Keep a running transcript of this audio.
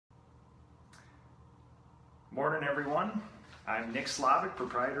Morning, everyone. I'm Nick Slavic,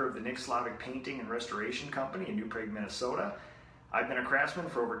 proprietor of the Nick Slavic Painting and Restoration Company in New Prague, Minnesota. I've been a craftsman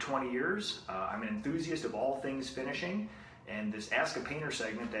for over 20 years. I'm an enthusiast of all things finishing, and this Ask a Painter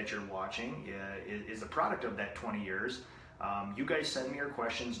segment that you're watching is a product of that 20 years. You guys send me your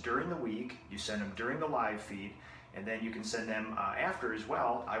questions during the week, you send them during the live feed, and then you can send them after as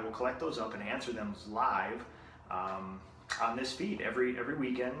well. I will collect those up and answer them live on this feed every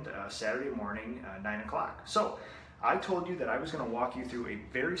weekend, Saturday morning, 9 o'clock. So I told you that I was going to walk you through a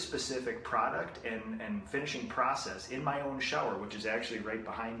very specific product and finishing process in my own shower, which is actually right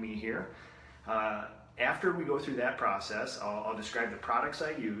behind me here. After we go through that process, I'll describe the products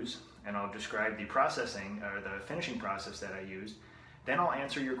I use, and I'll describe the processing or the finishing process that I used. Then I'll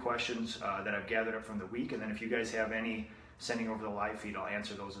answer your questions that I've gathered up from the week, and then if you guys have any sending over the live feed, I'll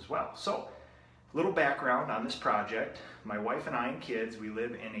answer those as well. So, little background on this project. My wife and I and kids, we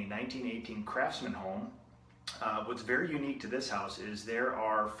live in a 1918 Craftsman home. What's very unique to this house is there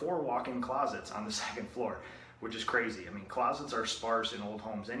are 4 walk-in closets on the second floor, which is crazy. I mean, closets are sparse in old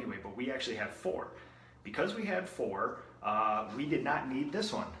homes anyway, but we actually have 4. Because we had 4, we did not need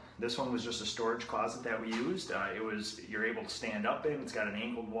this one. This one was just a storage closet that we used. You're able to stand up in, it's got an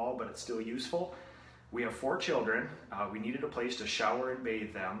angled wall, but it's still useful. We have 4 children. We needed a place to shower and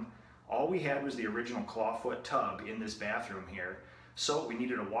bathe them. All we had was the original clawfoot tub in this bathroom here. So we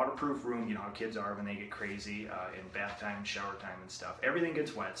needed a waterproof room. You know how kids are when they get crazy in bath time, shower time and stuff. Everything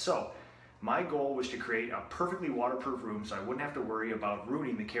gets wet. So my goal was to create a perfectly waterproof room so I wouldn't have to worry about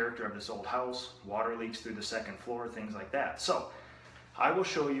ruining the character of this old house, water leaks through the second floor, things like that. So I will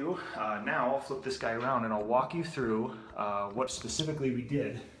show you now. I'll flip this guy around and I'll walk you through what specifically we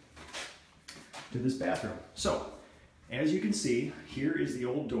did to this bathroom. So as you can see, here is the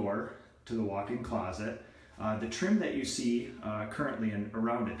old door to the walk-in closet. The trim that you see currently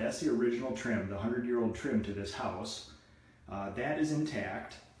around it, that's the original trim, the 100-year-old trim to this house. That is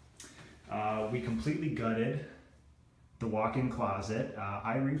intact. We completely gutted the walk-in closet.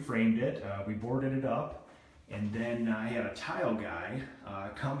 I reframed it, we boarded it up, and then I had a tile guy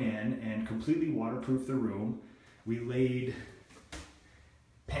come in and completely waterproof the room. We laid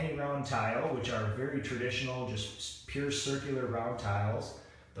penny round tile, which are very traditional, just pure circular round tiles.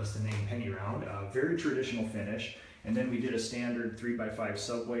 Thus the name penny round. Very traditional finish. And then we did a standard 3x5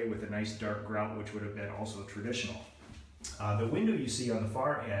 subway with a nice dark grout, which would have been also traditional. The window you see on the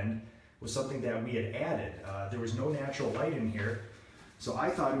far end was something that we had added. There was no natural light in here, so I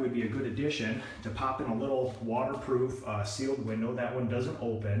thought it would be a good addition to pop in a little waterproof sealed window. That one doesn't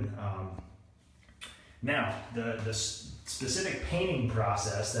open. Now, the specific painting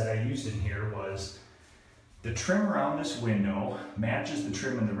process that I used in here was the trim around this window matches the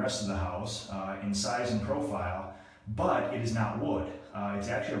trim in the rest of the house in size and profile, but it is not wood. It's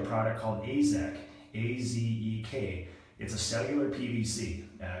actually a product called AZEK, A-Z-E-K. It's a cellular PVC.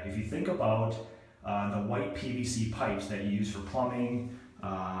 If you think about the white PVC pipes that you use for plumbing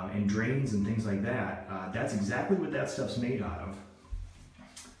and drains and things like that, that's exactly what that stuff's made out of.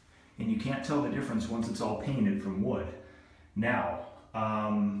 And you can't tell the difference once it's all painted from wood. Now,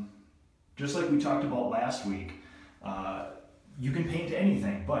 just like we talked about last week, you can paint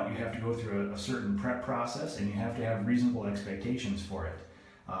anything, but you have to go through a certain prep process and you have to have reasonable expectations for it.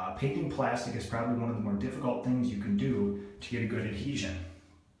 Painting plastic is probably one of the more difficult things you can do to get a good adhesion.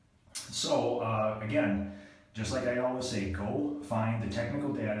 So again, just like I always say, go find the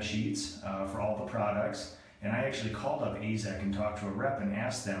technical data sheets for all the products. And I actually called up AZEK and talked to a rep and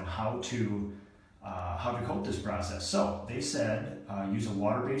asked them how to coat this process. So they said use a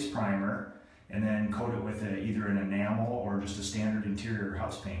water-based primer and then coat it with either an enamel or just a standard interior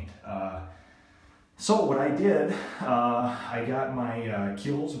house paint. So what I did, I got my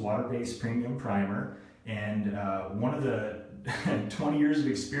Kilz water-based premium primer, and one of the 20 years of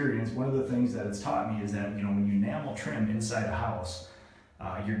experience, one of the things that it's taught me is that, you know, when you enamel trim inside a house,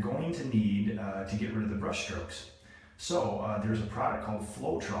 you're going to need to get rid of the brush strokes. So there's a product called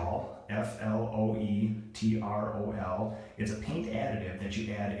Floetrol, F-L-O-E-T-R-O-L. It's a paint additive that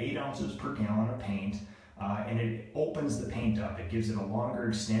you add 8 ounces per gallon of paint, and it opens the paint up. It gives it a longer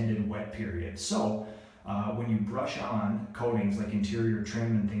extended wet period. So when you brush on coatings like interior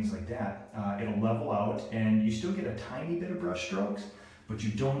trim and things like that, it'll level out and you still get a tiny bit of brush strokes, but you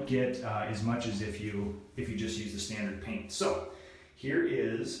don't get as much as if you just use the standard paint. So here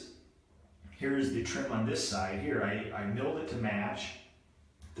is the trim on this side here. I milled it to match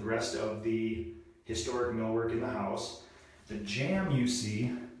the rest of the historic millwork in the house. The jamb you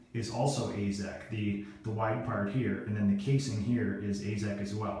see is also AZEK, the wide part here, and then the casing here is AZEK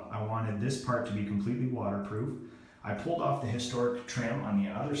as well. I wanted this part to be completely waterproof. I pulled off the historic trim on the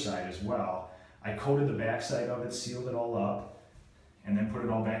other side as well, I coated the backside of it, sealed it all up, and then put it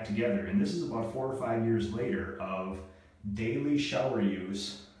all back together. And this is about 4 or 5 years later of daily shower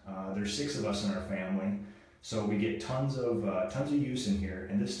use. There's 6 of us in our family, so we get tons of use in here,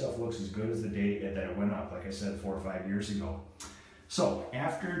 and this stuff looks as good as the day that it went up, like I said, 4 or 5 years ago. So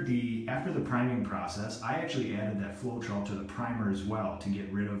after the priming process, I actually added that Floetrol to the primer as well to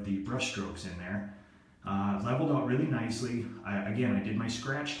get rid of the brush strokes in there. Leveled out really nicely. I did my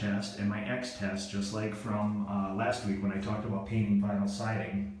scratch test and my X test, just like from last week when I talked about painting vinyl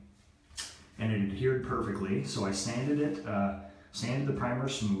siding, and it adhered perfectly. So I sanded it, sanded the primer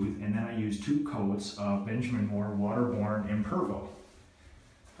smooth, and then I used 2 coats of Benjamin Moore Waterborne Impervo.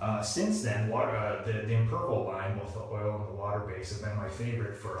 Since then, the Impervo line, both the oil and the water base, have been my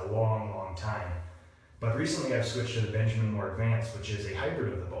favorite for a long time. But recently I've switched to the Benjamin Moore Advanced, which is a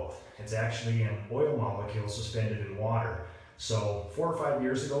hybrid of the both. It's actually an oil molecule suspended in water. So 4 or 5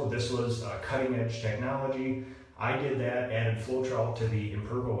 years ago, this was cutting edge technology. I did that, added Floetrol to the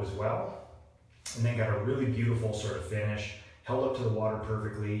Impervo as well, and then got a really beautiful sort of finish. Held up to the water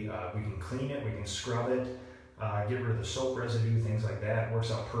perfectly. We can clean it, we can scrub it, get rid of the soap residue, things like that. It works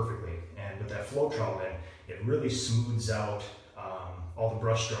out perfectly. And with that Floetrol in, it really smooths out all the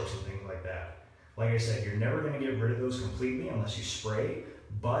brush strokes and things like that. Like I said, you're never going to get rid of those completely unless you spray,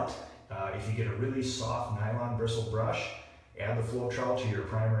 but if you get a really soft nylon bristle brush, add the Floetrol to your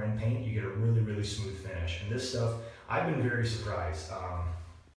primer and paint, you get a really smooth finish. And this stuff, I've been very surprised.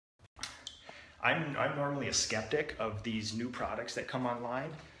 I'm normally a skeptic of these new products that come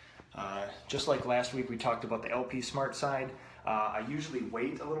online. Just like last week we talked about the LP Smart side, I usually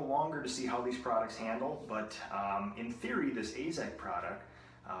wait a little longer to see how these products handle, but in theory this AZEK product,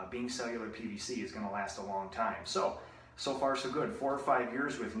 being cellular PVC, is going to last a long time. So far so good. 4 or 5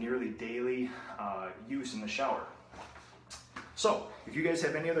 years with nearly daily use in the shower. So if you guys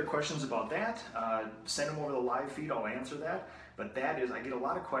have any other questions about that, send them over the live feed, I'll answer that. But I get a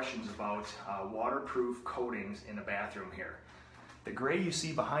lot of questions about waterproof coatings in the bathroom here. The gray you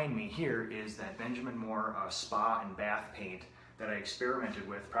see behind me here is that Benjamin Moore spa and bath paint that I experimented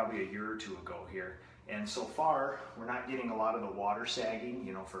with probably a year or 2 ago here. And so far, we're not getting a lot of the water sagging.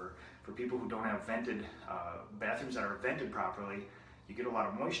 You know, for people who don't have vented bathrooms that are vented properly, you get a lot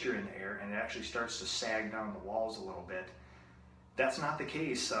of moisture in the air and it actually starts to sag down the walls a little bit. That's not the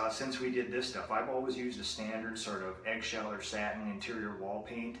case since we did this stuff. I've always used a standard sort of eggshell or satin interior wall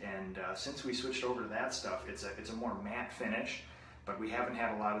paint, and since we switched over to that stuff, it's a more matte finish, but we haven't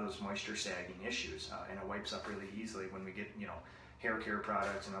had a lot of those moisture sagging issues, and it wipes up really easily when we get, you know, hair care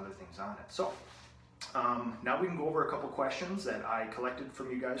products and other things on it. So now we can go over a couple questions that I collected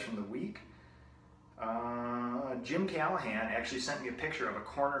from you guys from the week. Jim Callahan actually sent me a picture of a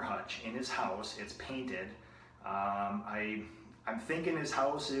corner hutch in his house. It's painted. I'm thinking his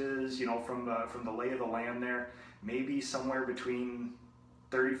house is, you know, from the lay of the land there, maybe somewhere between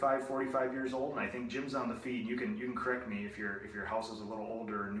 35, 45 years old. And I think Jim's on the feed. You can correct me if your house is a little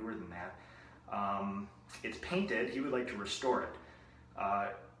older or newer than that. It's painted. He would like to restore it.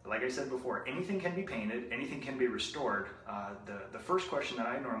 Like I said before, anything can be painted, anything can be restored. The first question that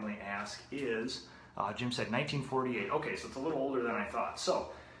I normally ask is, Jim said 1948. Okay, so it's a little older than I thought.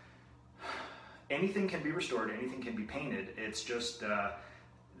 So anything can be restored, anything can be painted. It's just,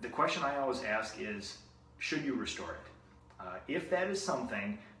 the question I always ask is, should you restore it? If that is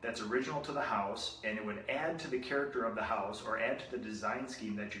something that's original to the house and it would add to the character of the house or add to the design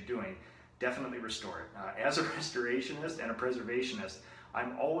scheme that you're doing, definitely restore it. As a restorationist and a preservationist,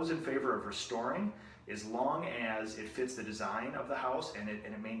 I'm always in favor of restoring as long as it fits the design of the house and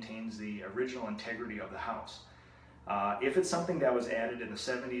it maintains the original integrity of the house. If it's something that was added in the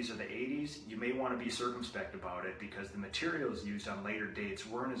 70s or the 80s, you may want to be circumspect about it because the materials used on later dates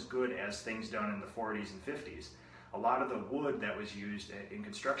weren't as good as things done in the 40s and 50s. A lot of the wood that was used in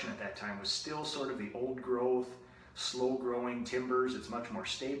construction at that time was still sort of the old growth, slow growing timbers. It's much more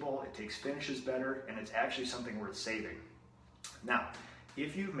stable, it takes finishes better, and it's actually something worth saving. Now,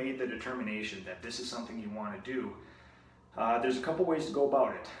 if you've made the determination that this is something you want to do, there's a couple ways to go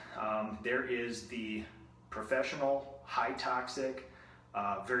about it. There is the professional, high toxic,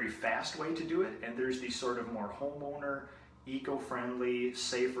 very fast way to do it, and there's the sort of more homeowner, eco-friendly,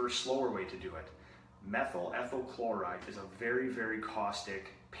 safer, slower way to do it. Methyl ethyl chloride is a very caustic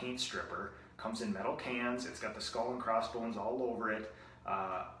paint stripper. Comes in metal cans, it's got the skull and crossbones all over it.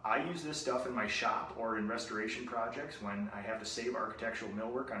 I use this stuff in my shop or in restoration projects when I have to save architectural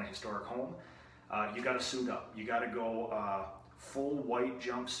millwork on a historic home. You got to suit up. You got to go full white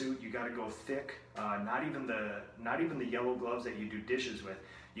jumpsuit. You got to go thick. Not even the yellow gloves that you do dishes with.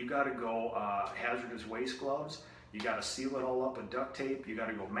 You got to go hazardous waste gloves. You got to seal it all up with duct tape. You got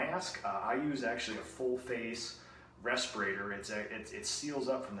to go mask. I use actually a full face respirator. It seals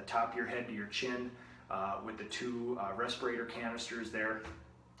up from the top of your head to your chin with the two respirator canisters there.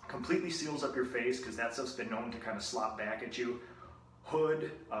 Completely seals up your face because that stuff's been known to kind of slop back at you.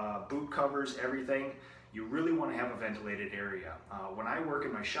 Hood, boot covers, everything. You really want to have a ventilated area. When I work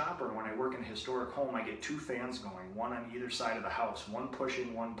in my shop or when I work in a historic home, I get two fans going, one on either side of the house, one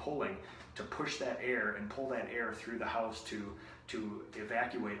pushing, one pulling, to push that air and pull that air through the house to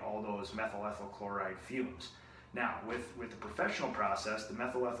evacuate all those methyl ethyl chloride fumes. Now, with the professional process, the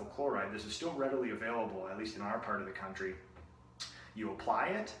methyl ethyl chloride, this is still readily available, at least in our part of the country. You apply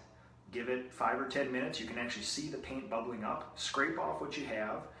it, give it 5 or 10 minutes, you can actually see the paint bubbling up, scrape off what you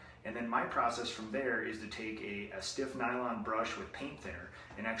have, and then my process from there is to take a stiff nylon brush with paint thinner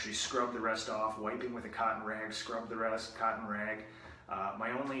and actually scrub the rest off, wiping with a cotton rag, scrub the rest, cotton rag.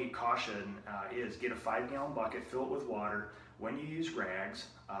 My only caution is get a 5-gallon bucket, fill it with water. When you use rags,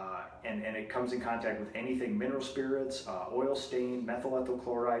 and it comes in contact with anything, mineral spirits, oil stain, methyl ethyl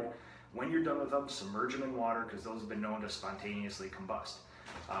chloride, when you're done with them, submerge them in water because those have been known to spontaneously combust.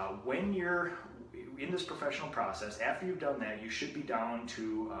 When you're in this professional process, after you've done that, you should be down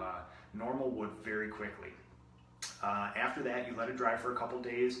to normal wood very quickly. After that, you let it dry for a couple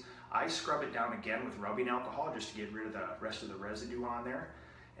days. I scrub it down again with rubbing alcohol just to get rid of the rest of the residue on there.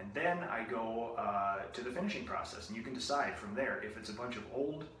 And then I go to the finishing process, and you can decide from there if it's a bunch of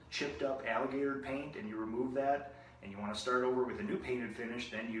old, chipped up alligator paint and you remove that and you want to start over with a new painted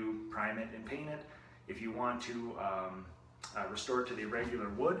finish, then you prime it and paint it. If you want to restore it to the regular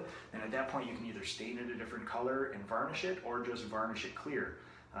wood, then at that point you can either stain it a different color and varnish it, or just varnish it clear,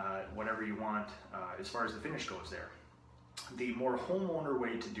 whatever you want as far as the finish goes there. The more homeowner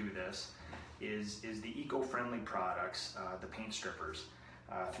way to do this is the eco-friendly products, the paint strippers.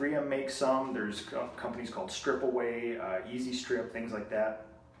 3M makes some. There's companies called Strip Away, Easy Strip, things like that.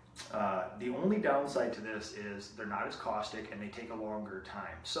 The only downside to this is they're not as caustic and they take a longer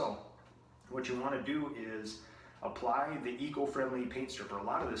time. So what you want to do is apply the eco-friendly paint stripper. A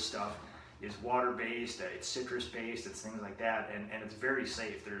lot of this stuff is water-based, it's citrus-based, it's things like that, and it's very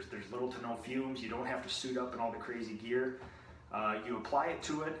safe. There's little to no fumes. You don't have to suit up in all the crazy gear. You apply it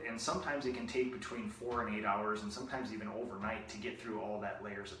to it, and sometimes it can take between 4 and 8 hours, and sometimes even overnight to get through all that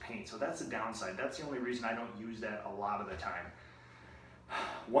layers of paint. So that's the downside. That's the only reason I don't use that a lot of the time.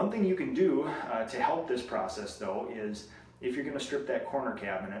 One thing you can do to help this process, though, is if you're going to strip that corner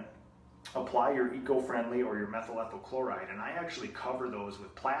cabinet, apply your eco-friendly or your methyl ethyl chloride, and I actually cover those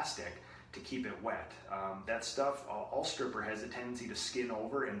with plastic to keep it wet. That stuff, all stripper has a tendency to skin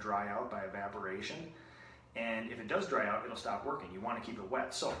over and dry out by evaporation. And if it does dry out, it'll stop working. You want to keep it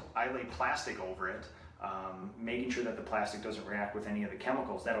wet. So I lay plastic over it, making sure that the plastic doesn't react with any of the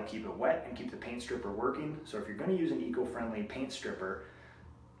chemicals. That'll keep it wet and keep the paint stripper working. So if you're going to use an eco-friendly paint stripper,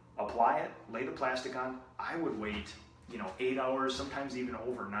 apply it, lay the plastic on. I would wait 8 hours, sometimes even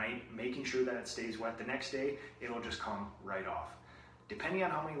overnight, making sure that it stays wet. The next day, it'll just come right off. Depending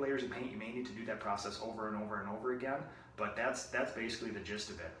on how many layers of paint, you may need to do that process over and over and over again, but that's basically the gist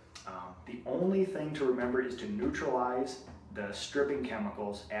of it. The only thing to remember is to neutralize the stripping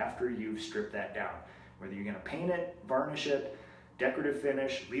chemicals after you've stripped that down. Whether you're going to paint it, varnish it, decorative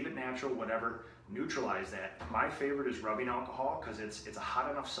finish, leave it natural, whatever, neutralize that. My favorite is rubbing alcohol because it's a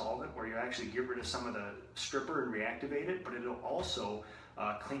hot enough solvent where you actually get rid of some of the stripper and reactivate it, but it'll also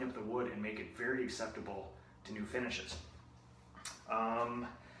clean up the wood and make it very acceptable to new finishes.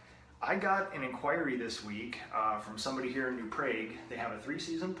 I got an inquiry this week from somebody here in New Prague. They have a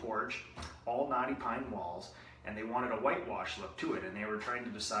 3-season porch, all knotty pine walls, and they wanted a whitewash look to it, and they were trying to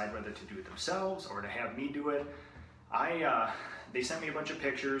decide whether to do it themselves or to have me do it. They sent me a bunch of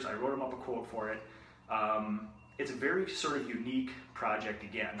pictures. I wrote them up a quote for it. It's a very sort of unique project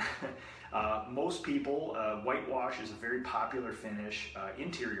again. Most people, whitewash is a very popular finish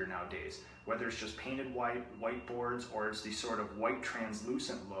interior nowadays, whether it's just painted white boards, or it's the sort of white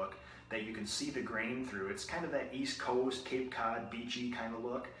translucent look that you can see the grain through. It's kind of that East Coast, Cape Cod, beachy kind of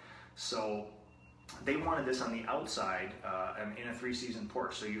look. So they wanted this on the outside in a 3-season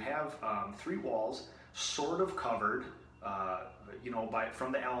porch. So you have 3 walls sort of covered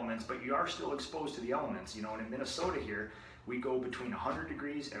from the elements, but you are still exposed to the elements. And in Minnesota here, we go between 100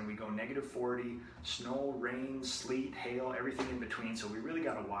 degrees and we go -40, snow, rain, sleet, hail, everything in between. So we really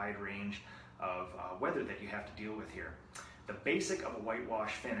got a wide range of weather that you have to deal with here. The basic of a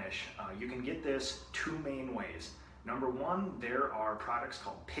whitewash finish, you can get this 2 main ways. Number 1, there are products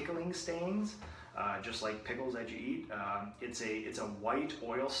called pickling stains, just like pickles that you eat. It's a white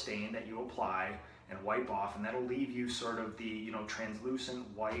oil stain that you apply and wipe off, and that'll leave you sort of the translucent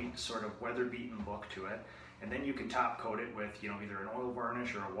white sort of weather-beaten look to it. and then you can top coat it with either an oil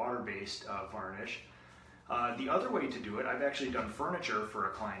varnish or a water-based varnish. The other way to do it, I've actually done furniture for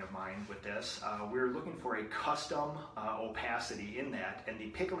a client of mine with this. We were looking for a custom opacity in that, and the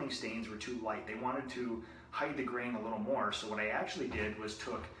pickling stains were too light. They wanted to hide the grain a little more, so what I actually did was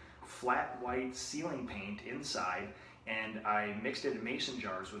took flat white ceiling paint inside, and I mixed it in mason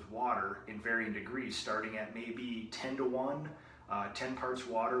jars with water in varying degrees, starting at maybe 10-to-1, 10 parts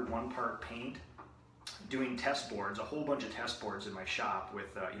water, 1 part paint, doing test boards, a whole bunch of test boards in my shop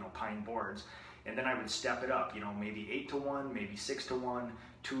with pine boards. And then I would step it up, maybe 8-to-1, maybe 6-to-1,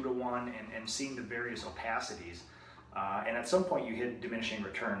 2-to-1, and seeing the various opacities. And at some point you hit diminishing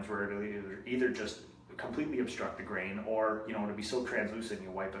returns where it'll either just completely obstruct the grain, or it'll be so translucent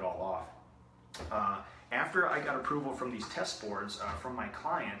you wipe it all off. After I got approval from these test boards from my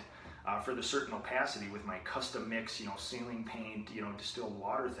client for the certain opacity with my custom mix, ceiling paint, distilled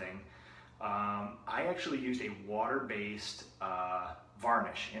water thing, I actually used a water-based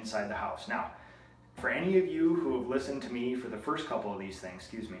varnish inside the house. Now, for any of you who have listened to me for the first couple of these things,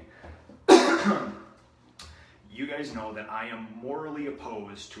 excuse me, you guys know that I am morally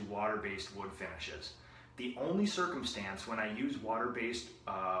opposed to water-based wood finishes. The only circumstance when I use water-based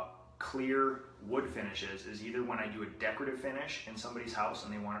clear wood finishes is either when I do a decorative finish in somebody's house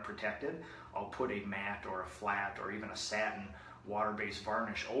and they want it protected. I'll put a matte or a flat or even a satin water-based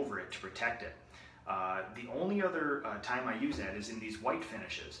varnish over it to protect it. The only other time I use that is in these white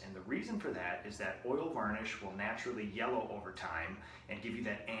finishes, and the reason for that is that oil varnish will naturally yellow over time and give you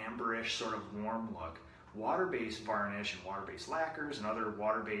that amberish sort of warm look. Water-based varnish and water-based lacquers and other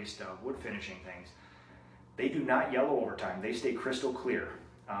water-based wood finishing things, they do not yellow over time. They stay crystal clear.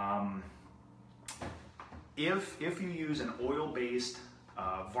 If you use an oil-based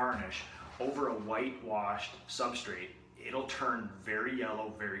varnish over a whitewashed substrate, it'll turn very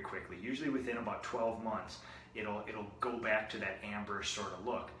yellow very quickly. Usually within about 12 months, it'll go back to that amberish sort of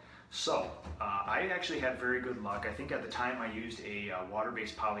look. So I actually had very good luck. I think at the time I used a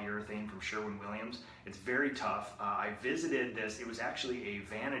water-based polyurethane from Sherwin-Williams. It's very tough. I visited this. It was actually a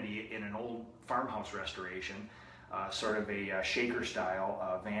vanity in an old farmhouse restoration, sort of a shaker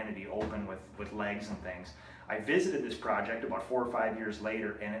style vanity, open with legs and things. I visited this project about 4 or 5 years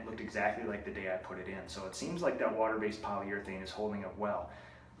later, and it looked exactly like the day I put it in. So it seems like that water-based polyurethane is holding up well.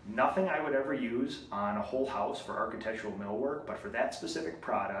 Nothing I would ever use on a whole house for architectural millwork, but for that specific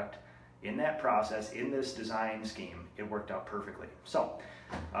product, in that process, in this design scheme, it worked out perfectly. So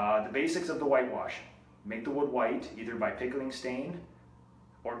the basics of the whitewash: make the wood white either by pickling stain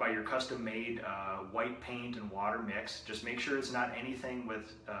or by your custom-made white paint and water mix. Just make sure it's not anything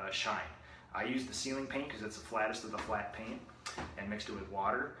with shine. I use the ceiling paint because it's the flattest of the flat paint, and mixed it with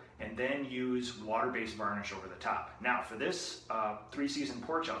water, and then use water-based varnish over the top. Now for this 3-season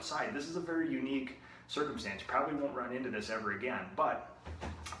porch outside, this is a very unique circumstance. You probably won't run into this ever again, but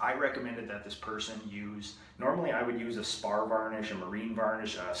I recommended that this person use, normally I would use a spar varnish, a marine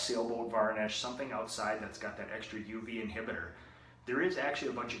varnish, a sailboat varnish, something outside that's got that extra UV inhibitor. There is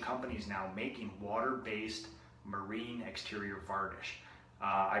actually a bunch of companies now making water-based marine exterior varnish.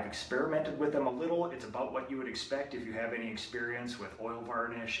 I've experimented with them a little. It's about what you would expect if you have any experience with oil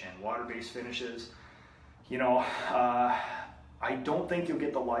varnish and water-based finishes. I don't think you'll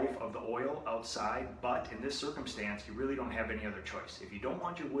get the life of the oil outside, but in this circumstance, you really don't have any other choice. If you don't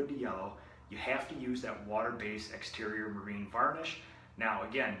want your wood to yellow, you have to use that water-based exterior marine varnish. Now,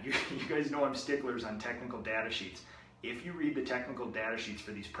 again, you guys know I'm sticklers on technical data sheets. If you read the technical data sheets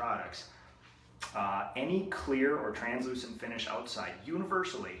for these products, any clear or translucent finish outside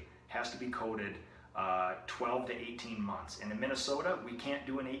universally has to be coated 12 to 18 months. And in Minnesota, we can't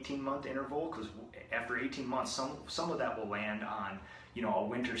do an 18-month interval because after 18 months, some of that will land on a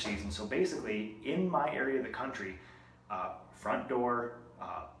winter season. So basically, in my area of the country, front door,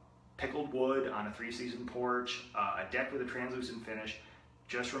 pickled wood on a 3-season porch, a deck with a translucent finish.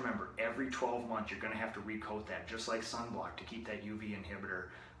 Just remember, every 12 months, you're going to have to recoat that, just like sunblock, to keep that UV inhibitor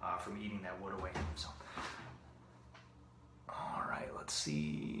from eating that wood away. So, all right, let's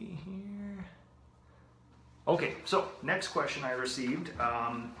see here. Okay, so next question I received.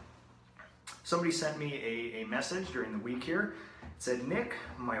 Somebody sent me a message during the week here. It said, Nick,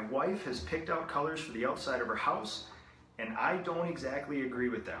 my wife has picked out colors for the outside of her house, and I don't exactly agree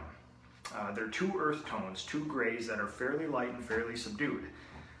with them. They're 2 earth tones, 2 grays that are fairly light and fairly subdued.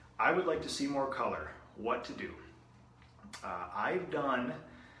 I would like to see more color. What to do? I've done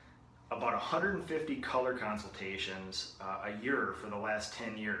about 150 color consultations a year for the last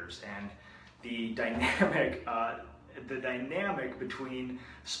 10 years, and the dynamic between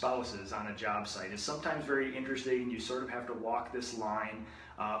spouses on a job site is sometimes very interesting. You sort of have to walk this line.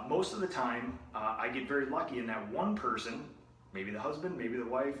 Most of the time, I get very lucky in that one person, maybe the husband, maybe the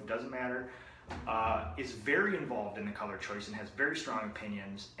wife, doesn't matter, is very involved in the color choice and has very strong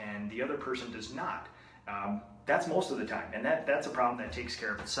opinions, and the other person does not. That's most of the time, and that's a problem that takes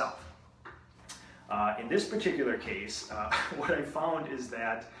care of itself. In this particular case, what I found is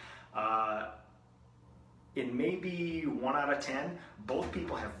that in maybe 1 out of 10, both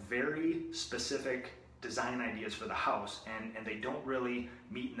people have very specific design ideas for the house, and they don't really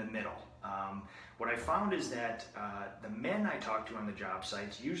meet in the middle. What I found is that the men I talk to on the job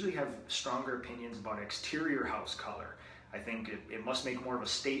sites usually have stronger opinions about exterior house color. I think it must make more of a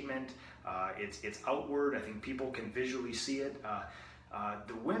statement. It's outward. I think people can visually see it.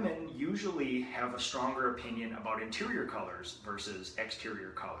 The women usually have a stronger opinion about interior colors versus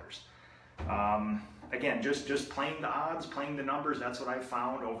exterior colors. Again, just playing the odds, playing the numbers, that's what I've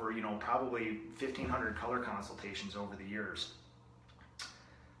found over, probably 1,500 color consultations over the years.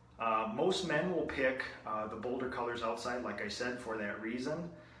 Most men will pick the bolder colors outside, like I said, for that reason.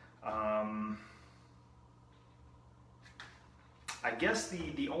 I guess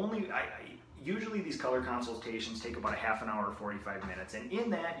usually these color consultations take about a half an hour or 45 minutes, and in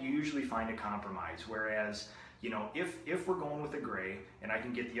that you usually find a compromise, whereas if we're going with a gray and I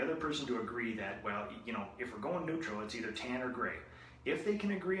can get the other person to agree that, well, if we're going neutral, it's either tan or gray. If they can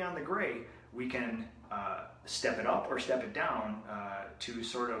agree on the gray, we can step it up or step it down to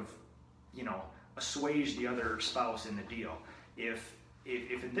sort of, assuage the other spouse in the deal. If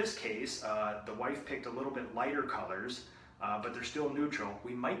in this case, the wife picked a little bit lighter colors, but they're still neutral,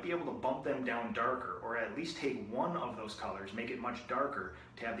 we might be able to bump them down darker, or at least take one of those colors, make it much darker,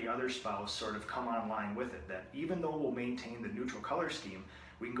 to have the other spouse sort of come online with it. That even though we'll maintain the neutral color scheme,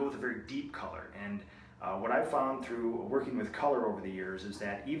 we can go with a very deep color. And what I've found through working with color over the years is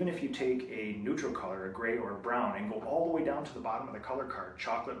that even if you take a neutral color, a gray or a brown, and go all the way down to the bottom of the color card,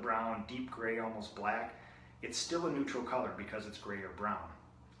 chocolate brown, deep gray, almost black, it's still a neutral color because it's gray or brown.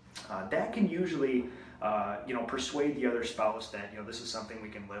 That can usually persuade the other spouse that this is something we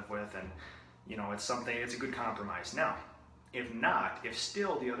can live with, and it's a good compromise. Now, if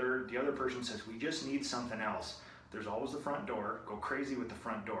still the other person says we just need something else, there's always the front door. Go crazy with the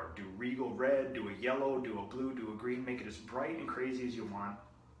front door. Do regal red, do a yellow, do a blue, do a green. Make it as bright and crazy as you want.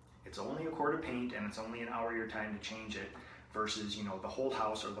 It's only a quart of paint, and it's only an hour of your time to change it, versus the whole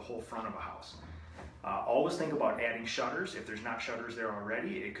house or the whole front of a house. Always think about adding shutters. If there's not shutters there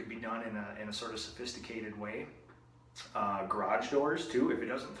already, it could be done in a sort of sophisticated way. Garage doors too, if it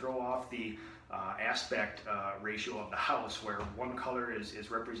doesn't throw off the aspect ratio of the house, where one color is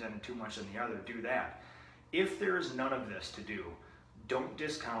represented too much than the other, do that. If there is none of this to do, don't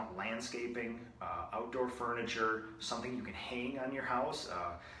discount landscaping, outdoor furniture, something you can hang on your house.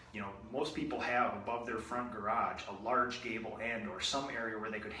 Most people have above their front garage a large gable end or some area where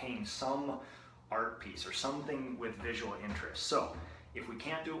they could hang some art piece or something with visual interest. So if we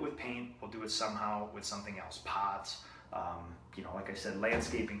can't do it with paint, we'll do it somehow with something else. Pots, like I said,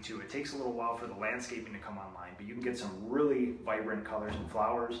 landscaping too. It takes a little while for the landscaping to come online, but you can get some really vibrant colors and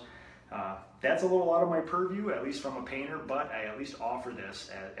flowers. That's a little out of my purview, at least from a painter, but I at least offer this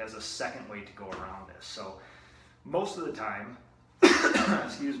as a second way to go around this. So most of the time,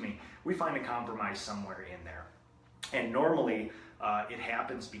 excuse me, we find a compromise somewhere in there. And normally it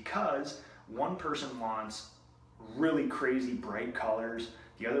happens because one person wants really crazy bright colors,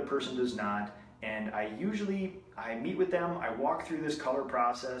 the other person does not, and I meet with them, I walk through this color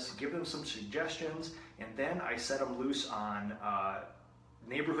process, give them some suggestions, and then I set them loose on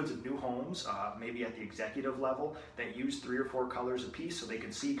neighborhoods of new homes, maybe at the executive level, that use 3 or 4 colors a piece so they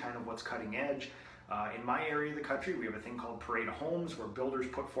can see kind of what's cutting edge. In my area of the country, we have a thing called Parade of Homes, where builders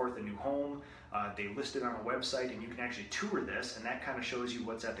put forth a new home. They list it on a website, and you can actually tour this, and that kind of shows you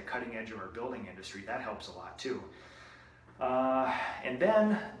what's at the cutting edge of our building industry. That helps a lot too. And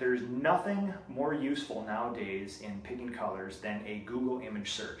then there's nothing more useful nowadays in picking colors than a Google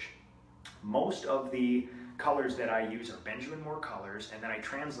image search. Most of the colors that I use are Benjamin Moore colors, and then I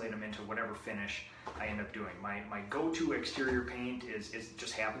translate them into whatever finish I end up doing. My go-to exterior paint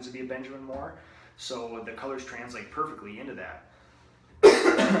just happens to be a Benjamin Moore, so the colors translate perfectly into that.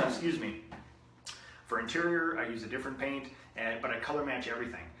 Excuse me. For interior, I use a different paint, but I color match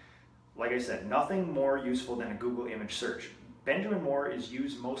everything. Like I said, nothing more useful than a Google image search. Benjamin Moore is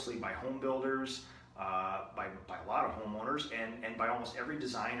used mostly by home builders, by a lot of homeowners, and by almost every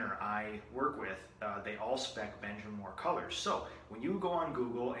designer I work with. They all spec Benjamin Moore colors. So when you go on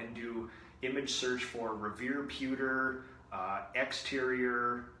Google and do image search for Revere Pewter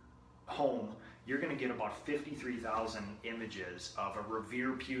exterior home, you're going to get about 53,000 images of a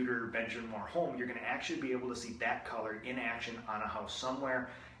Revere pewter Benjamin Moore home. You're going to actually be able to see that color in action on a house somewhere.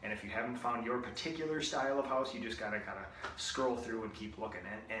 And if you haven't found your particular style of house, you just gotta scroll through and keep looking.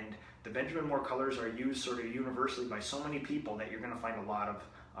 And the Benjamin Moore colors are used sort of universally by so many people that you're gonna find a lot of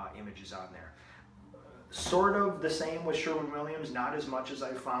images on there. Sort of the same with Sherwin-Williams, not as much as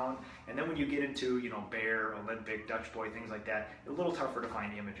I found. And then when you get into, you know, Behr, Olympic, Dutch Boy, things like that, a little tougher to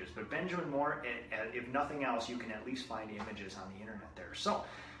find images. But Benjamin Moore, if nothing else, you can at least find images on the internet there. So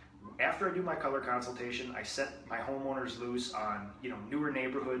after I do my color consultation, I set my homeowners loose on, you know, newer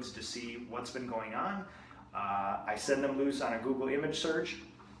neighborhoods to see what's been going on. I send them loose on a Google image search.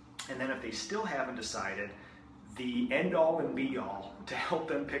 And then if they still haven't decided, the end all and be all to help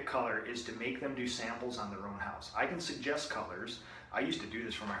them pick color is to make them do samples on their own house. I can suggest colors. I used to do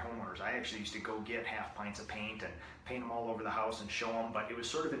this for my homeowners. I actually used to go get half pints of paint and paint them all over the house and show them, but it was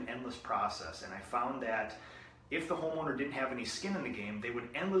sort of an endless process. And I found that if the homeowner didn't have any skin in the game, they would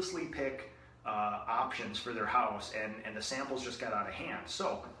endlessly pick options for their house, and the samples just got out of hand.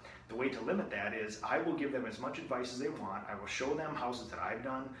 So the way to limit that is I will give them as much advice as they want. I will show them houses that I've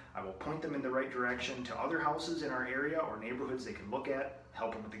done. I will point them in the right direction to other houses in our area or neighborhoods they can look at,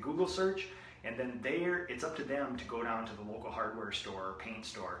 help them with the Google search, and then it's up to them to go down to the local hardware store or paint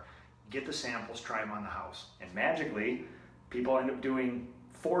store, get the samples, try them on the house. And magically, people end up doing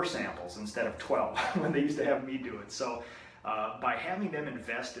 4 samples instead of 12 when they used to have me do it. So by having them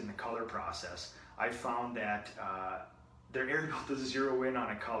invest in the color process, I found that they're able to zero in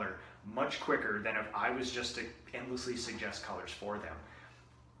on a color much quicker than if I was just to endlessly suggest colors for them.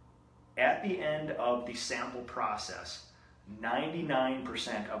 At the end of the sample process,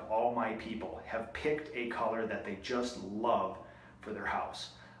 99% of all my people have picked a color that they just love for their house.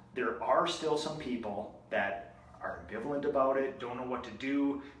 There are still some people that are ambivalent about it, don't know what to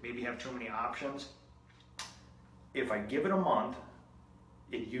do, maybe have too many options. If I give it a month,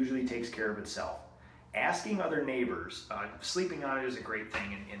 it usually takes care of itself. Asking other neighbors, sleeping on it is a great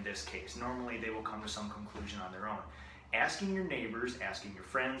thing in this case. Normally they will come to some conclusion on their own. Asking your neighbors, asking your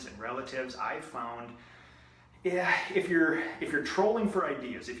friends and relatives, I've found, yeah, if you're trolling for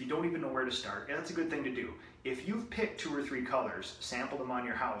ideas, if you don't even know where to start, that's a good thing to do. If you've picked 2 or 3 colors, sample them on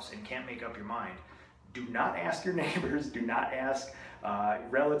your house, and can't make up your mind, do not ask your neighbors, do not ask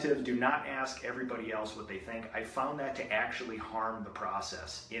relatives, do not ask everybody else what they think. I found that to actually harm the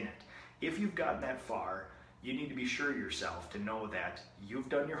process in it. If you've gotten that far, you need to be sure yourself to know that you've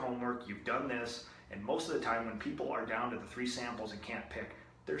done your homework, you've done this, and most of the time when people are down to the 3 samples and can't pick,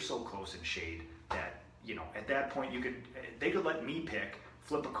 they're so close in shade that, you know, at that point they could let me pick,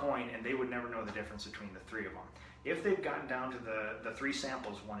 flip a coin, and they would never know the difference between the 3 of them. If they've gotten down to the 3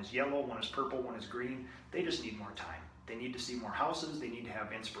 samples, one is yellow, one is purple, one is green, they just need more time. They need to see more houses, they need to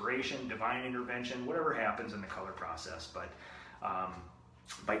have inspiration, divine intervention, whatever happens in the color process. But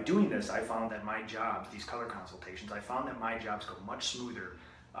by doing this, I found that my jobs, these color consultations, I found that my jobs go much smoother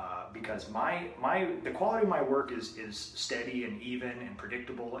because the quality of my work is steady and even and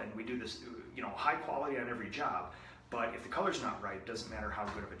predictable, and we do this, you know, high quality on every job. But if the color's not right, it doesn't matter how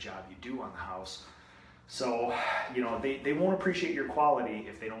good of a job you do on the house. So, you know, they won't appreciate your quality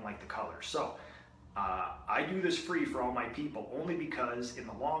if they don't like the color. So I do this free for all my people only because in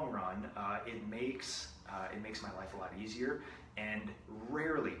the long run, it makes my life a lot easier. And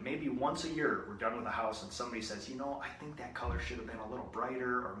rarely, maybe once a year, we're done with a house and somebody says, you know, I think that color should have been a little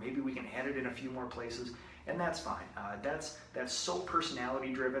brighter, or maybe we can add it in a few more places, and that's fine. That's so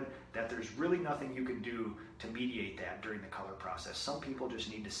personality driven that there's really nothing you can do to mediate that during the color process. Some people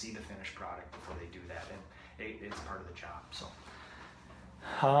just need to see the finished product before they do that, and it's part of the job. So,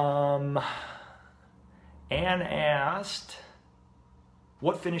 Anne asked,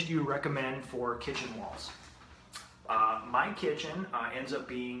 what finish do you recommend for kitchen walls? My kitchen ends up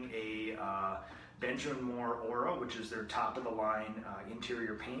being a Benjamin Moore Aura, which is their top of the line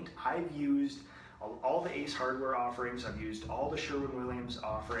interior paint. I've used all the Ace Hardware offerings. I've used all the Sherwin-Williams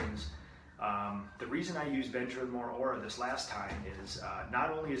offerings. The reason I used Benjamin Moore Aura this last time is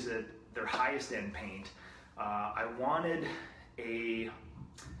not only is it their highest end paint, I wanted a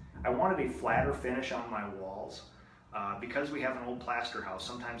flatter finish on my walls. Because we have an old plaster house,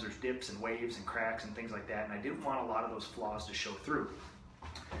 sometimes there's dips and waves and cracks and things like that, and I didn't want a lot of those flaws to show through.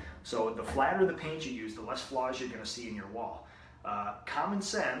 So the flatter the paint you use, the less flaws you're going to see in your wall. Common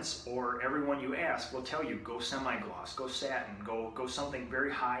sense, or everyone you ask, will tell you go semi-gloss, go satin, go something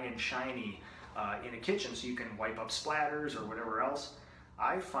very high and shiny in a kitchen so you can wipe up splatters or whatever else.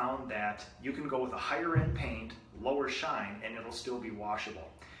 I found that you can go with a higher end paint, lower shine, and it'll still be washable.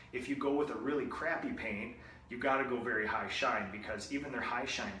 If you go with a really crappy paint, you got to go very high shine, because even their high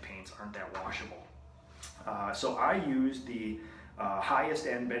shine paints aren't that washable. So I used the highest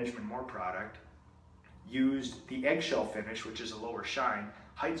end Benjamin Moore product, used the eggshell finish, which is a lower shine,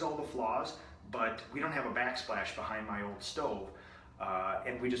 hides all the flaws, but we don't have a backsplash behind my old stove.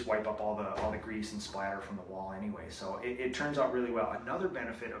 And we just wipe up all the grease and splatter from the wall anyway. So it turns out really well. Another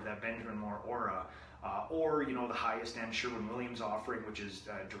benefit of that Benjamin Moore Aura, or the highest end Sherwin-Williams offering, which is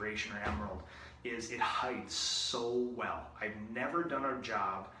Duration or Emerald, is it hides so well. I've never done a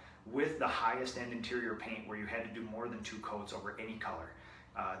job with the highest end interior paint where you had to do more than 2 coats over any color.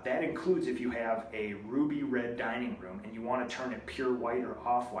 That includes if you have a ruby red dining room and you want to turn it pure white or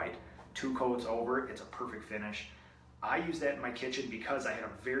off-white, 2 coats over, it's a perfect finish. I use that in my kitchen because I had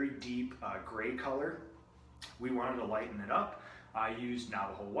a very deep gray color. We wanted to lighten it up. I used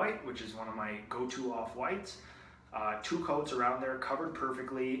Navajo White, which is one of my go-to off-whites. 2 coats around there, covered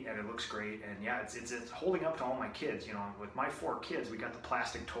perfectly, and it looks great. And yeah, it's holding up to all my kids. With my 4 kids, we got the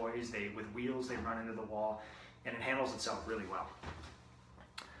plastic toys. With wheels, they run into the wall, and it handles itself really well.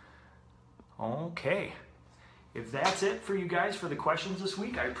 Okay, if that's it for you guys for the questions this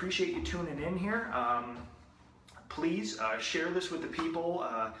week, I appreciate you tuning in here. Please share this with the people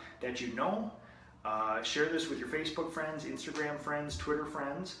that you know. Share this with your Facebook friends, Instagram friends, Twitter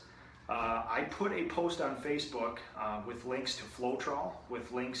friends. I put a post on Facebook with links to Floetrol,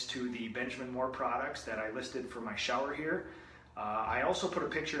 with links to the Benjamin Moore products that I listed for my shower here. I also put a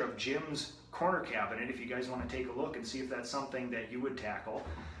picture of Jim's corner cabinet if you guys want to take a look and see if that's something that you would tackle.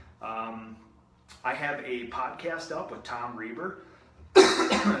 I have a podcast up with Tom Reber.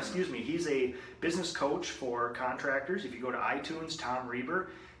 Excuse me, he's a business coach for contractors. If you go to iTunes, Tom Reber,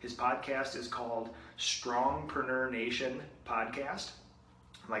 his podcast is called Strongpreneur Nation Podcast,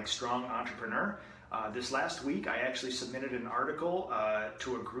 like strong entrepreneur. This last week, I actually submitted an article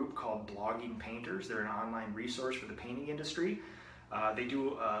to a group called Blogging Painters. They're an online resource for the painting industry. They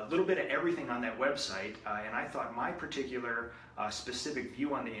do a little bit of everything on that website, and I thought my particular specific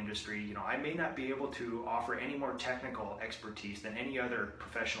view on the industry, I may not be able to offer any more technical expertise than any other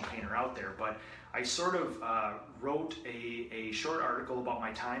professional painter out there, but I sort of wrote a short article about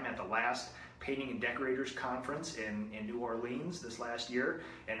my time at the last Painting and Decorators Conference in New Orleans this last year,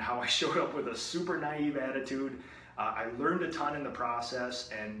 and how I showed up with a super naive attitude. I learned a ton in the process,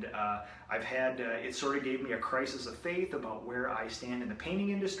 and I've had, it sort of gave me a crisis of faith about where I stand in the painting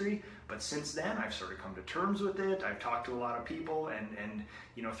industry, but since then I've sort of come to terms with it. I've talked to a lot of people, and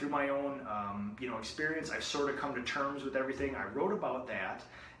through my own experience, I've sort of come to terms with everything. I wrote about that.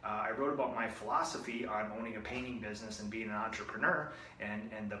 I wrote about my philosophy on owning a painting business and being an entrepreneur,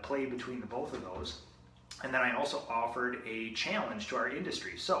 and the play between the both of those. And then I also offered a challenge to our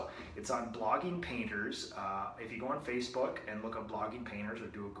industry. So it's on Blogging Painters. If you go on Facebook and look up Blogging Painters or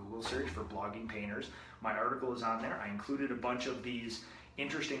do a Google search for Blogging Painters, my article is on there. I included a bunch of these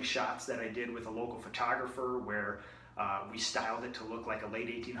interesting shots that I did with a local photographer where we styled it to look like a late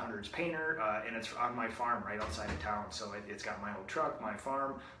 1800s painter, and it's on my farm right outside of town. So it's got my old truck, my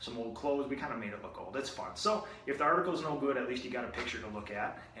farm, some old clothes. We kind of made it look old. It's fun. So if the article's no good, at least you got a picture to look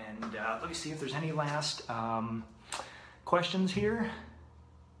at. And let me see if there's any last questions here.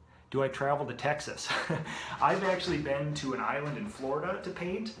 Do I travel to Texas? I've actually been to an island in Florida to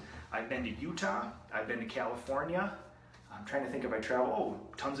paint. I've been to Utah. I've been to California. I'm trying to think if I travel.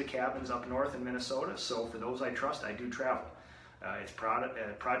 Oh, tons of cabins up north in Minnesota. So for those I trust, I do travel. It's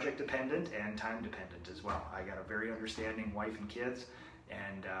project dependent and time dependent as well. I got a very understanding wife and kids,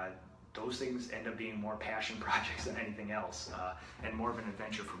 and those things end up being more passion projects than anything else, and more of an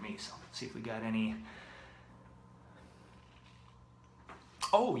adventure for me. So let's see if we got any.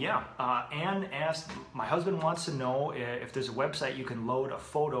 Oh yeah, Anne asked, my husband wants to know if there's a website you can load a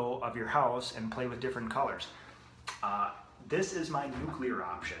photo of your house and play with different colors. This is my nuclear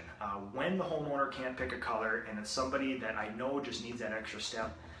option. When the homeowner can't pick a color and it's somebody that I know just needs that extra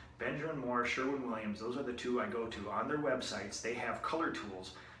step, Benjamin Moore, Sherwin-Williams, those are the two I go to. On their websites, they have color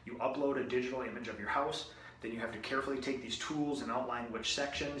tools. You upload a digital image of your house, then you have to carefully take these tools and outline which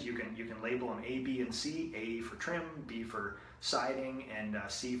sections. You can label them A, B, and C, A for trim, B for siding, and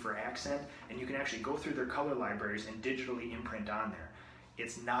C for accent, and you can actually go through their color libraries and digitally imprint on there.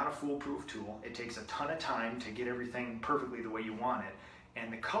 It's not a foolproof tool. It takes a ton of time to get everything perfectly the way you want it,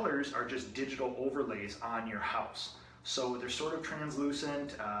 and the colors are just digital overlays on your house. So they're sort of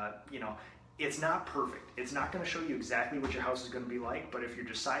translucent, it's not perfect. It's not going to show you exactly what your house is going to be like, but if you're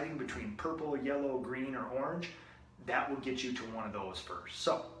deciding between purple, yellow, green, or orange, that will get you to one of those first.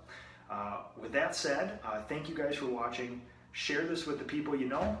 So with that said, thank you guys for watching. Share this with the people you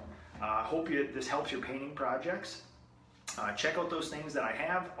know. Hope this helps your painting projects. Check out those things that I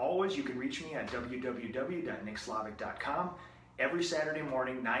have. Always, you can reach me at www.nickslavik.com. Every Saturday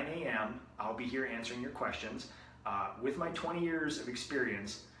morning, 9 a.m., I'll be here answering your questions. With my 20 years of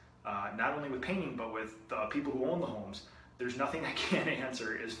experience, not only with painting, but with people who own the homes, there's nothing I can't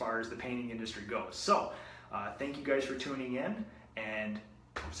answer as far as the painting industry goes. So, thank you guys for tuning in, and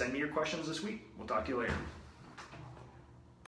send me your questions this week. We'll talk to you later.